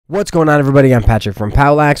What's going on, everybody? I'm Patrick from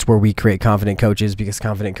POWLAX, where we create confident coaches because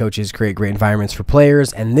confident coaches create great environments for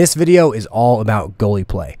players, and this video is all about goalie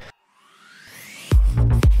play.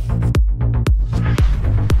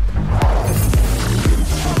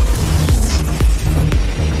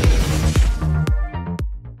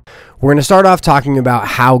 We're going to start off talking about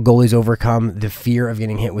how goalies overcome the fear of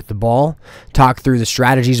getting hit with the ball, talk through the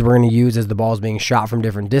strategies we're going to use as the ball is being shot from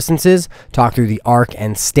different distances, talk through the arc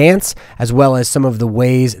and stance, as well as some of the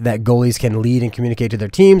ways that goalies can lead and communicate to their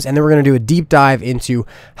teams. And then we're going to do a deep dive into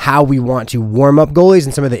how we want to warm up goalies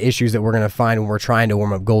and some of the issues that we're going to find when we're trying to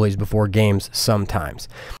warm up goalies before games sometimes.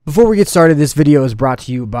 Before we get started, this video is brought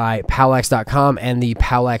to you by POWLAX.com and the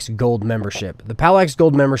POWLAX Gold membership. The POWLAX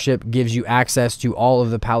Gold membership gives you access to all of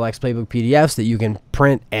the POWLAX Playbook PDFs that you can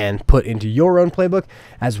print and put into your own playbook,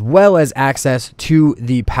 as well as access to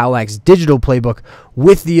the POWLAX digital playbook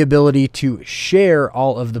with the ability to share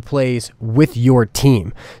all of the plays with your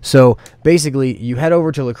team. So basically, you head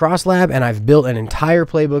over to Lacrosse Lab and I've built an entire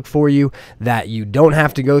playbook for you that you don't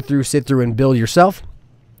have to go through, sit through, and build yourself.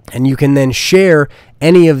 And you can then share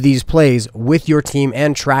any of these plays with your team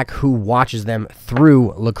and track who watches them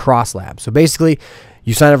through Lacrosse Lab. So basically,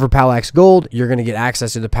 you sign up for POWLAX Gold, you're going to get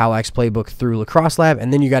access to the POWLAX playbook through Lacrosse Lab,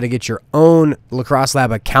 and then you got to get your own Lacrosse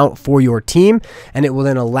Lab account for your team, and it will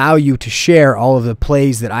then allow you to share all of the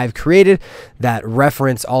plays that I've created that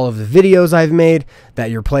reference all of the videos I've made that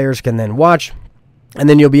your players can then watch. And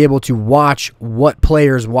then you'll be able to watch what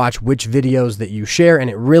players watch which videos that you share, and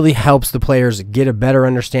it really helps the players get a better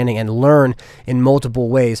understanding and learn in multiple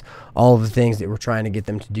ways all of the things that we're trying to get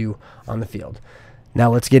them to do on the field. Now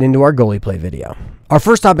let's get into our goalie play video. Our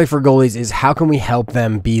first topic for goalies is how can we help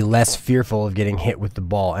them be less fearful of getting hit with the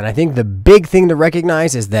ball? And I think the big thing to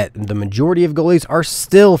recognize is that the majority of goalies are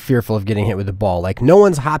still fearful of getting hit with the ball. Like, no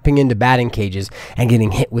one's hopping into batting cages and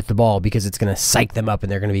getting hit with the ball because it's going to psych them up and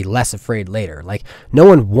they're going to be less afraid later. Like, no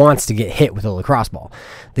one wants to get hit with a lacrosse ball.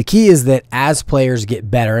 The key is that as players get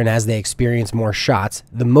better and as they experience more shots,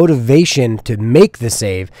 the motivation to make the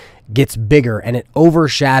save gets bigger and it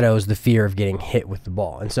overshadows the fear of getting hit with the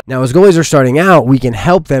ball. And so now as goalies are starting out, we can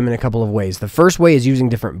help them in a couple of ways. The first way is using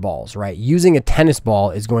different balls, right? Using a tennis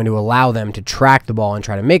ball is going to allow them to track the ball and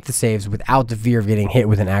try to make the saves without the fear of getting hit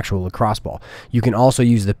with an actual lacrosse ball. You can also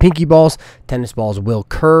use the pinky balls. Tennis balls will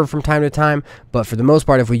curve from time to time, but for the most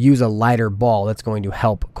part, if we use a lighter ball, that's going to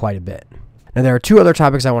help quite a bit. Now, there are two other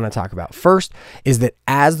topics I want to talk about. First is that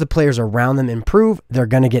as the players around them improve, they're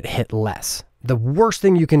going to get hit less. The worst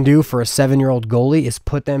thing you can do for a 7-year-old goalie is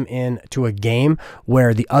put them into a game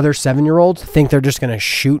where the other 7-year-olds think they're just going to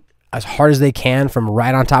shoot as hard as they can from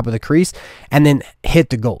right on top of the crease and then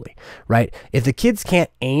hit the goalie, right? If the kids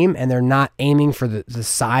can't aim and they're not aiming for the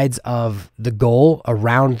sides of the goal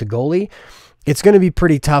around the goalie, it's going to be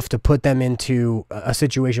pretty tough to put them into a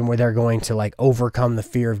situation where they're going to like overcome the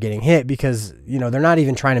fear of getting hit because, you know, they're not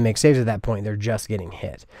even trying to make saves at that point. They're just getting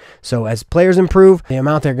hit. So as players improve, the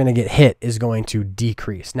amount they're going to get hit is going to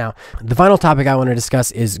decrease. Now, the final topic I want to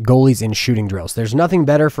discuss is goalies in shooting drills. There's nothing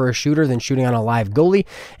better for a shooter than shooting on a live goalie.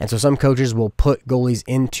 And so some coaches will put goalies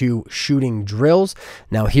into shooting drills.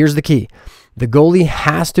 Now, here's the key. The goalie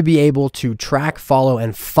has to be able to track, follow,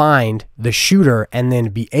 and find the shooter and then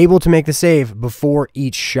be able to make the save before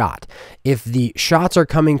each shot. If the shots are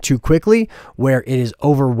coming too quickly, where it is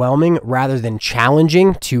overwhelming rather than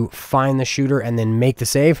challenging to find the shooter and then make the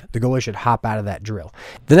save, the goalie should hop out of that drill.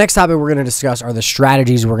 The next topic we're going to discuss are the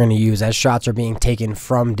strategies we're going to use as shots are being taken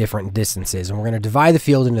from different distances. And we're going to divide the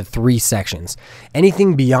field into 3 sections.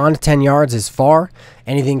 Anything beyond 10 yards is far.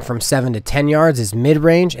 Anything from 7 to 10 yards is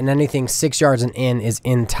mid-range, and anything 6 yards and in is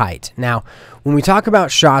in tight. Now, when we talk about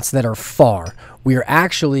shots that are far, we are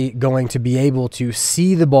actually going to be able to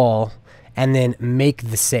see the ball and then make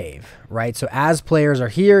the save, right? So as players are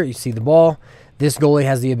here, you see the ball, this goalie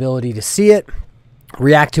has the ability to see it,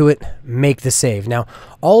 react to it, make the save. Now,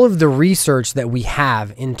 all of the research that we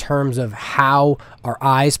have in terms of how our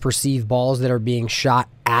eyes perceive balls that are being shot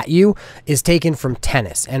at you is taken from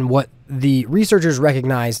tennis. And what the researchers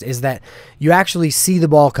recognized is that you actually see the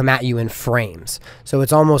ball come at you in frames. So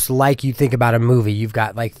it's almost like you think about a movie. You've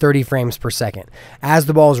got like 30 frames per second. As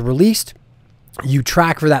the ball is released, you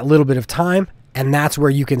track for that little bit of time, and that's where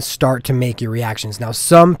you can start to make your reactions. Now,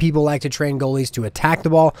 some people like to train goalies to attack the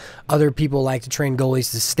ball. Other people like to train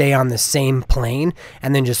goalies to stay on the same plane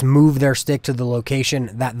and then just move their stick to the location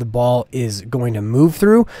that the ball is going to move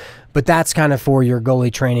through. But that's kind of for your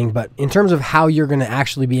goalie training. But in terms of how you're going to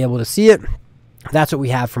actually be able to see it, that's what we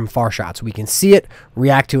have from far shots. We can see it,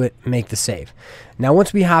 react to it, make the save. Now,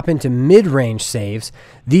 once we hop into mid-range saves,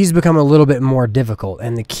 these become a little bit more difficult.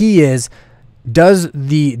 And the key is does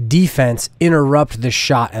the defense interrupt the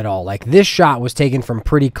shot at all? Like, this shot was taken from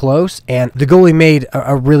pretty close, and the goalie made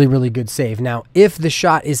a really, really good save. Now, if the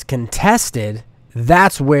shot is contested,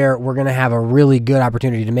 that's where we're going to have a really good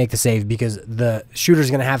opportunity to make the save, because the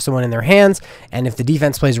shooter's going to have someone in their hands, and if the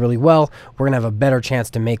defense plays really well, we're going to have a better chance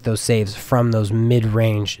to make those saves from those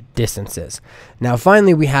mid-range distances. Now,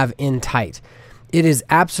 finally, we have in tight. It is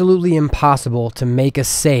absolutely impossible to make a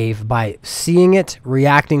save by seeing it,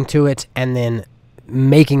 reacting to it, and then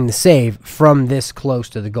making the save from this close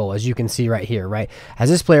to the goal, as you can see right here, right? As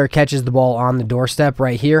this player catches the ball on the doorstep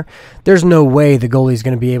right here, there's no way the goalie is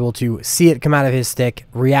going to be able to see it come out of his stick,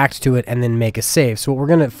 react to it, and then make a save. So what we're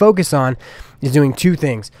going to focus on is doing two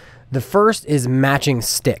things. The first is matching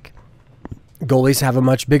stick. Goalies have a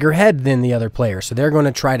much bigger head than the other player, so they're going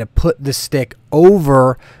to try to put the stick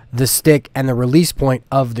over the stick and the release point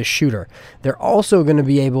of the shooter. They're also going to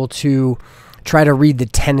be able to try to read the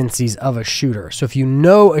tendencies of a shooter. So if you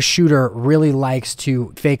know a shooter really likes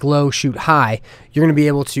to fake low, shoot high, you're going to be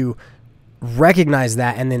able to recognize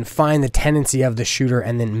that and then find the tendency of the shooter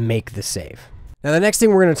and then make the save. Now, the next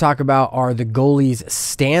thing we're going to talk about are the goalie's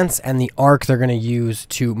stance and the arc they're going to use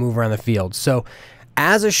to move around the field. So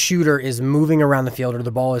as a shooter is moving around the field or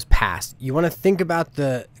the ball is passed, you want to think about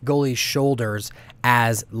the goalie's shoulders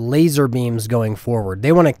as laser beams going forward.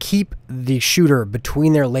 They want to keep the shooter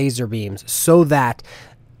between their laser beams so that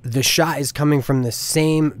the shot is coming from the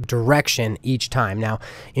same direction each time. Now,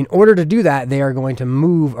 in order to do that, they are going to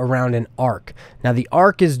move around an arc. Now, the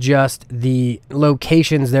arc is just the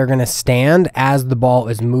locations they're going to stand as the ball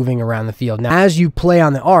is moving around the field. Now, as you play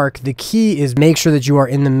on the arc, the key is make sure that you are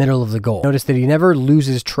in the middle of the goal. Notice that he never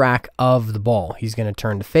loses track of the ball. He's going to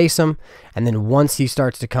turn to face him, and then once he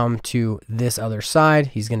starts to come to this other side,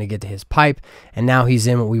 he's going to get to his pipe, and now he's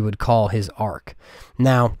in what we would call his arc.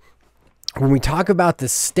 Now, when we talk about the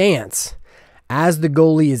stance, as the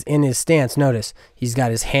goalie is in his stance, notice he's got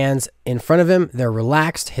his hands in front of him. They're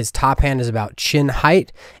relaxed. His top hand is about chin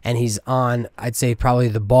height, and he's on, I'd say, probably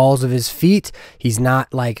the balls of his feet. He's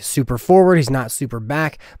not like super forward. He's not super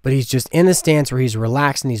back, but he's just in a stance where he's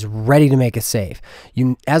relaxed and he's ready to make a save.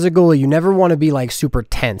 As a goalie, you never want to be like super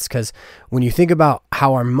tense, because when you think about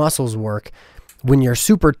how our muscles work, when you're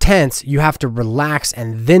super tense, you have to relax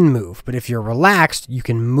and then move. But if you're relaxed, you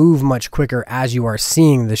can move much quicker as you are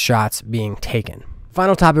seeing the shots being taken.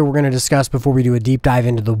 Final topic we're going to discuss before we do a deep dive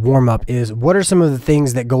into the warm-up is what are some of the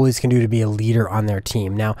things that goalies can do to be a leader on their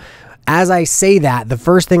team. Now, as I say that, the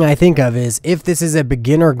first thing I think of is if this is a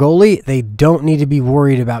beginner goalie, they don't need to be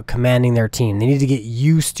worried about commanding their team. They need to get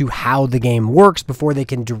used to how the game works before they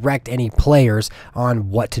can direct any players on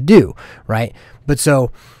what to do, right? But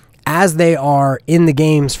so as they are in the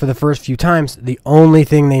games for the first few times, the only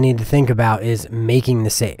thing they need to think about is making the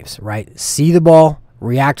saves, right? See the ball,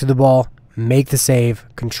 react to the ball, make the save,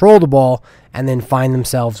 control the ball, and then find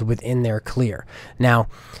themselves within their clear. Now,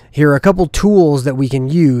 here are a couple tools that we can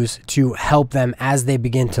use to help them as they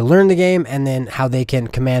begin to learn the game, and then how they can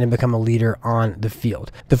command and become a leader on the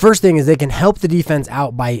field. The first thing is they can help the defense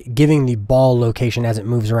out by giving the ball location as it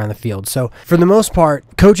moves around the field. So for the most part,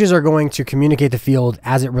 coaches are going to communicate the field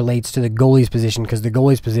as it relates to the goalie's position, because the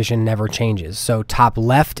goalie's position never changes. So top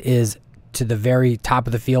left is to the very top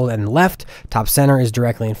of the field and left. Top center is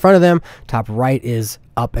directly in front of them. Top right is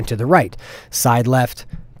up and to the right. Side left,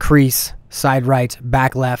 crease, side right,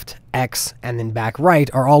 back left, X, and then back right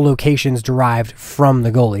are all locations derived from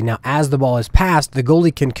the goalie. Now, as the ball is passed, the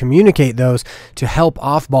goalie can communicate those to help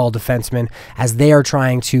off-ball defensemen as they are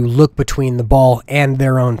trying to look between the ball and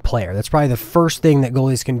their own player. That's probably the first thing that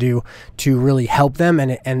goalies can do to really help them,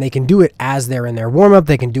 and they can do it as they're in their warm-up.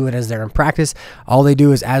 They can do it as they're in practice. All they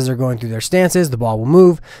do is as they're going through their stances, the ball will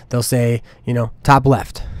move. They'll say, you know, top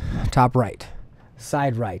left, top right,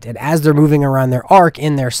 side right, and as they're moving around their arc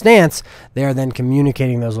in their stance, they are then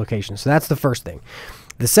communicating those locations. So that's the first thing.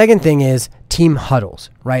 The second thing is team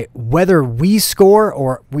huddles, right? Whether we score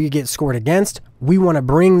or we get scored against, we want to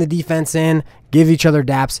bring the defense in, give each other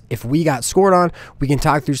daps. If we got scored on, we can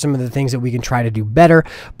talk through some of the things that we can try to do better,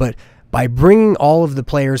 but by bringing all of the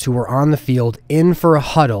players who were on the field in for a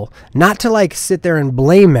huddle, not to like sit there and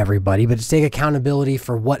blame everybody, but to take accountability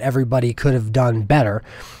for what everybody could have done better,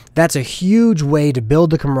 that's a huge way to build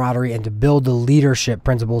the camaraderie and to build the leadership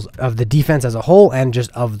principles of the defense as a whole and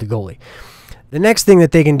just of the goalie. The next thing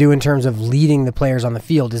that they can do in terms of leading the players on the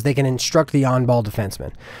field is they can instruct the on-ball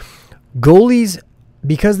defenseman. Goalies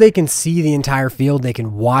because they can see the entire field, they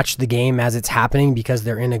can watch the game as it's happening because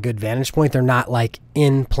they're in a good vantage point. They're not like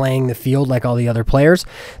in playing the field like all the other players.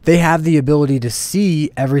 They have the ability to see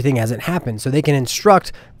everything as it happens. So they can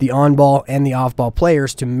instruct the on-ball and the off-ball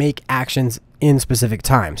players to make actions in specific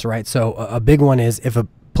times, right? So a big one is if a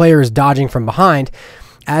player is dodging from behind,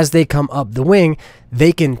 as they come up the wing,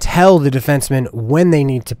 they can tell the defenseman when they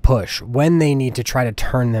need to push, when they need to try to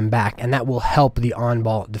turn them back, and that will help the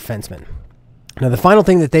on-ball defenseman. Now, the final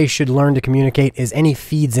thing that they should learn to communicate is any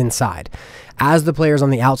feeds inside. As the players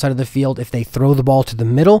on the outside of the field, if they throw the ball to the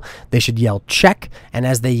middle, they should yell check. And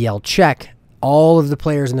as they yell check, all of the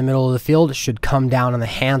players in the middle of the field should come down on the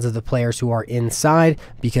hands of the players who are inside,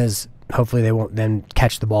 because hopefully they won't then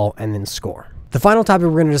catch the ball and then score. The final topic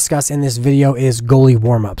we're going to discuss in this video is goalie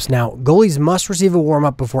warm-ups. Now, goalies must receive a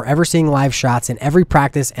warm-up before ever seeing live shots in every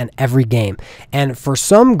practice and every game. And for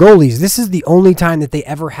some goalies, this is the only time that they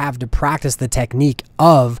ever have to practice the technique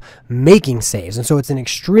of making saves. And so it's an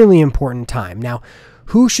extremely important time. Now,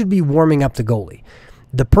 who should be warming up the goalie?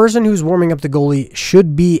 The person who's warming up the goalie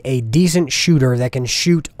should be a decent shooter that can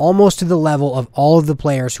shoot almost to the level of all of the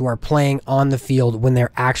players who are playing on the field when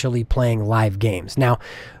they're actually playing live games. Now,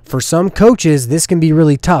 for some coaches, this can be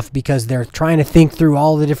really tough because they're trying to think through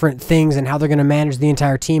all the different things and how they're going to manage the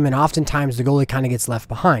entire team, and oftentimes the goalie kind of gets left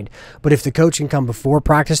behind. But if the coach can come before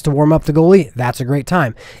practice to warm up the goalie, that's a great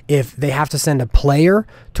time. If they have to send a player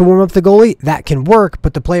to warm up the goalie, that can work,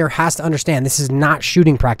 but the player has to understand this is not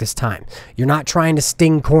shooting practice time. You're not trying to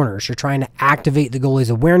sting corners. You're trying to activate the goalie's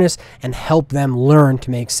awareness and help them learn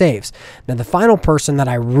to make saves. Now, the final person that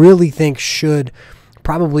I really think should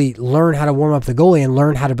probably learn how to warm up the goalie and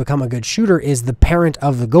learn how to become a good shooter is the parent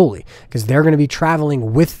of the goalie, because they're going to be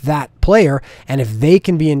traveling with that player, and if they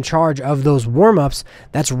can be in charge of those warm-ups,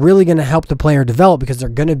 that's really going to help the player develop, because they're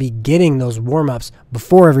going to be getting those warm-ups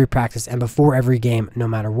before every practice and before every game, no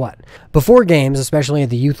matter what. Before games, especially at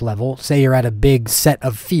the youth level, say you're at a big set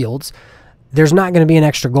of fields, there's not going to be an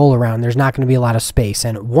extra goal around. There's not going to be a lot of space.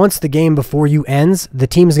 And once the game before you ends, the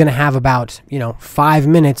team is going to have about, 5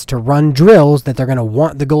 minutes to run drills that they're going to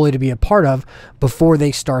want the goalie to be a part of before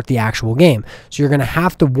they start the actual game. So you're going to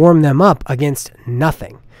have to warm them up against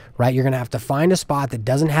nothing, right? You're going to have to find a spot that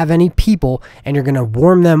doesn't have any people, and you're going to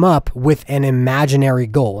warm them up with an imaginary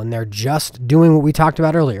goal. And they're just doing what we talked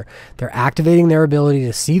about earlier. They're activating their ability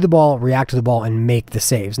to see the ball, react to the ball, and make the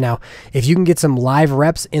saves. Now, if you can get some live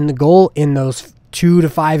reps in the goal in those 2 to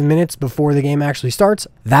 5 minutes before the game actually starts,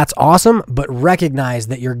 that's awesome, but recognize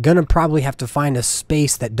that you're going to probably have to find a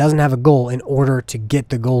space that doesn't have a goal in order to get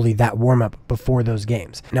the goalie that warm-up before those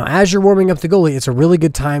games. Now, as you're warming up the goalie, it's a really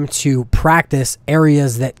good time to practice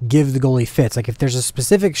areas that give the goalie fits. Like if there's a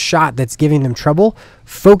specific shot that's giving them trouble,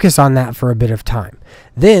 focus on that for a bit of time.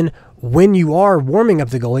 Then, when you are warming up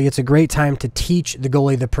the goalie, it's a great time to teach the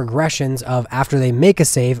goalie the progressions of, after they make a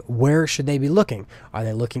save, where should they be looking? Are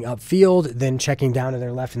they looking upfield, then checking down to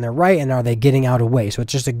their left and their right, and are they getting out away? So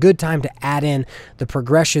it's just a good time to add in the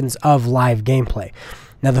progressions of live gameplay.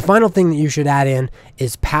 Now, the final thing that you should add in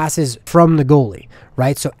is passes from the goalie,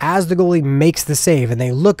 right? So as the goalie makes the save and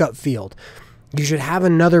they look upfield, you should have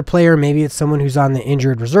another player, maybe it's someone who's on the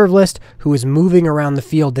injured reserve list, who is moving around the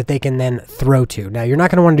field that they can then throw to. Now, you're not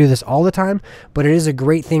going to want to do this all the time, but it is a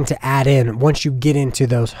great thing to add in once you get into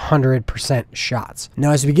those 100% shots.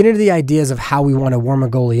 Now, as we get into the ideas of how we want to warm a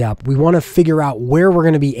goalie up, we want to figure out where we're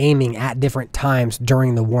going to be aiming at different times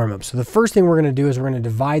during the warm-up. So the first thing we're going to do is we're going to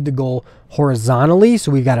divide the goal horizontally, so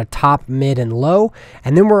we've got a top, mid, and low,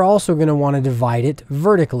 and then we're also going to want to divide it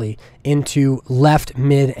vertically into left,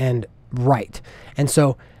 mid, and right. And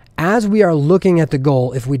so as we are looking at the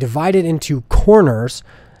goal, if we divide it into corners,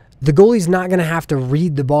 the goalie's not going to have to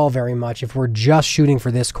read the ball very much if we're just shooting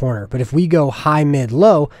for this corner. But if we go high, mid,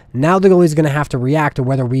 low, now the goalie's going to have to react to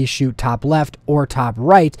whether we shoot top left or top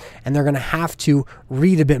right, and they're going to have to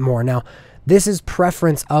read a bit more. Now, this is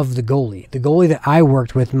preference of the goalie. The goalie that I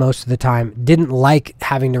worked with most of the time didn't like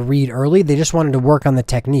having to read early. They just wanted to work on the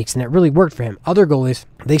techniques, and it really worked for him. Other goalies,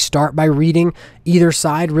 they start by reading either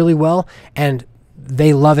side really well, and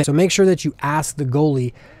they love it. So make sure that you ask the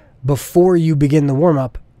goalie before you begin the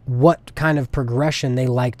warm-up what kind of progression they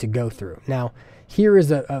like to go through. Now, here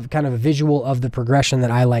is a kind of a visual of the progression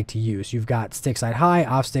that I like to use. You've got stick side high,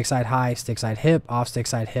 off stick side high, stick side hip, off stick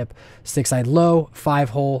side low,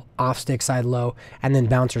 5-hole, off stick side low, and then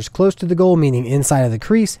bouncers close to the goal, meaning inside of the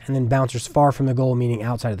crease, and then bouncers far from the goal, meaning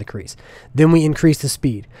outside of the crease. Then we increase the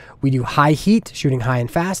speed. We do high heat, shooting high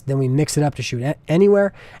and fast, then we mix it up to shoot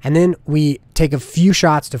anywhere, and then we take a few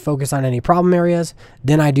shots to focus on any problem areas.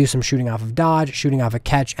 Then I do some shooting off of dodge, shooting off a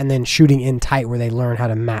catch, and then shooting in tight where they learn how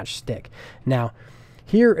to match stick. Now,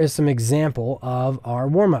 here is some example of our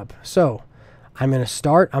warm-up. So I'm going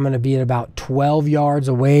to be at about 12 yards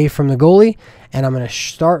away from the goalie, and I'm going to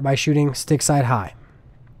start by shooting stick side high.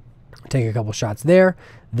 Take a couple shots there,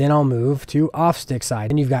 then I'll move to off stick side.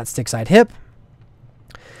 And you've got stick side hip,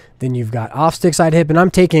 then you've got off stick side hip, and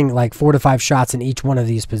I'm taking like 4 to 5 shots in each one of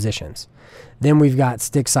these positions. Then we've got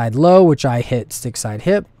stick side low, which I hit stick side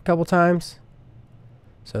hip a couple times.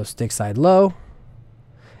 So stick side low.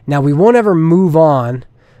 Now we won't ever move on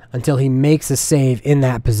until he makes a save in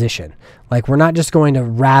that position. Like, we're not just going to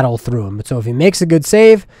rattle through him. But so if he makes a good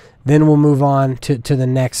save, then we'll move on to the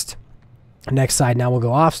next side. Now we'll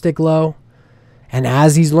go off stick low. And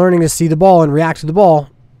as he's learning to see the ball and react to the ball,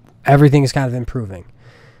 everything is kind of improving.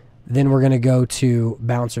 Then we're going to go to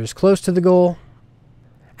bouncers close to the goal.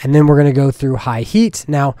 And then we're going to go through high heat.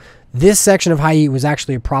 Now, this section of high heat was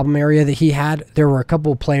actually a problem area that he had. There were a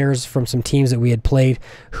couple of players from some teams that we had played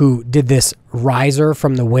who did this riser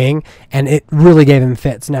from the wing, and it really gave him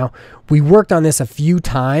fits. Now, we worked on this a few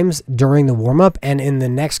times during the warm-up, and in the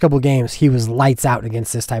next couple of games, he was lights out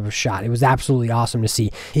against this type of shot. It was absolutely awesome to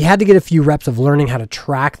see. He had to get a few reps of learning how to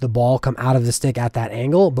track the ball come out of the stick at that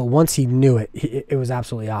angle, but once he knew it, it was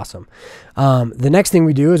absolutely awesome. The next thing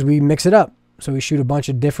we do is we mix it up. So we shoot a bunch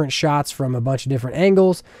of different shots from a bunch of different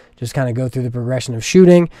angles, just kind of go through the progression of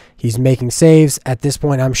shooting. He's making saves. At this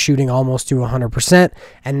point, I'm shooting almost to 100%.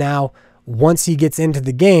 And now, once he gets into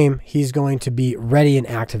the game, he's going to be ready and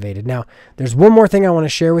activated. Now, there's one more thing I want to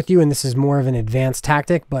share with you, and this is more of an advanced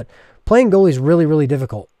tactic, but playing goalie is really, really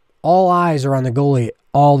difficult. All eyes are on the goalie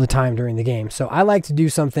all the time during the game. So I like to do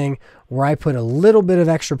something where I put a little bit of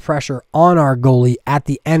extra pressure on our goalie at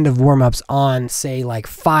the end of warmups on, say, like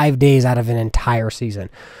 5 days out of an entire season.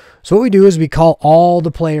 So what we do is we call all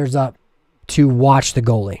the players up to watch the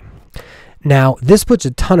goalie. Now, this puts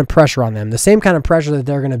a ton of pressure on them, the same kind of pressure that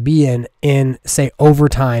they're going to be in, say,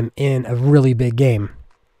 overtime in a really big game.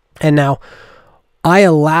 And now, I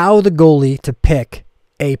allow the goalie to pick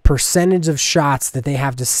a percentage of shots that they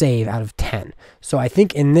have to save out of 10. So I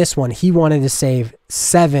think in this one, he wanted to save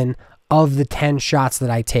 7 of the 10 shots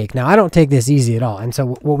that I take. Now, I don't take this easy at all. And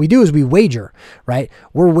so what we do is we wager, right?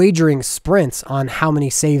 We're wagering sprints on how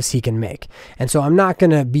many saves he can make. And so I'm not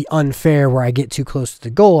going to be unfair where I get too close to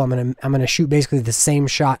the goal. I'm going to shoot basically the same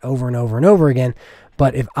shot over and over and over again.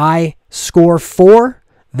 But if I score 4,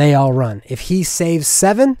 they all run. If he saves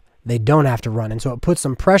 7, they don't have to run. And so it puts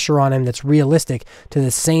some pressure on him that's realistic to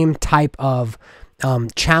the same type of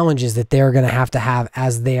challenges that they're going to have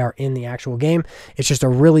as they are in the actual game. It's just a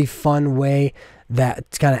really fun way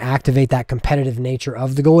that to kind of activate that competitive nature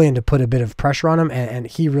of the goalie and to put a bit of pressure on him. And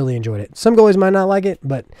he really enjoyed it. Some goalies might not like it,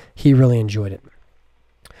 but he really enjoyed it.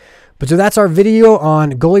 But so that's our video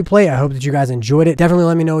on goalie play. I hope that you guys enjoyed it. Definitely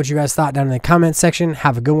let me know what you guys thought down in the comment section.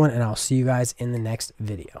 Have a good one, and I'll see you guys in the next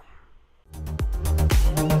video.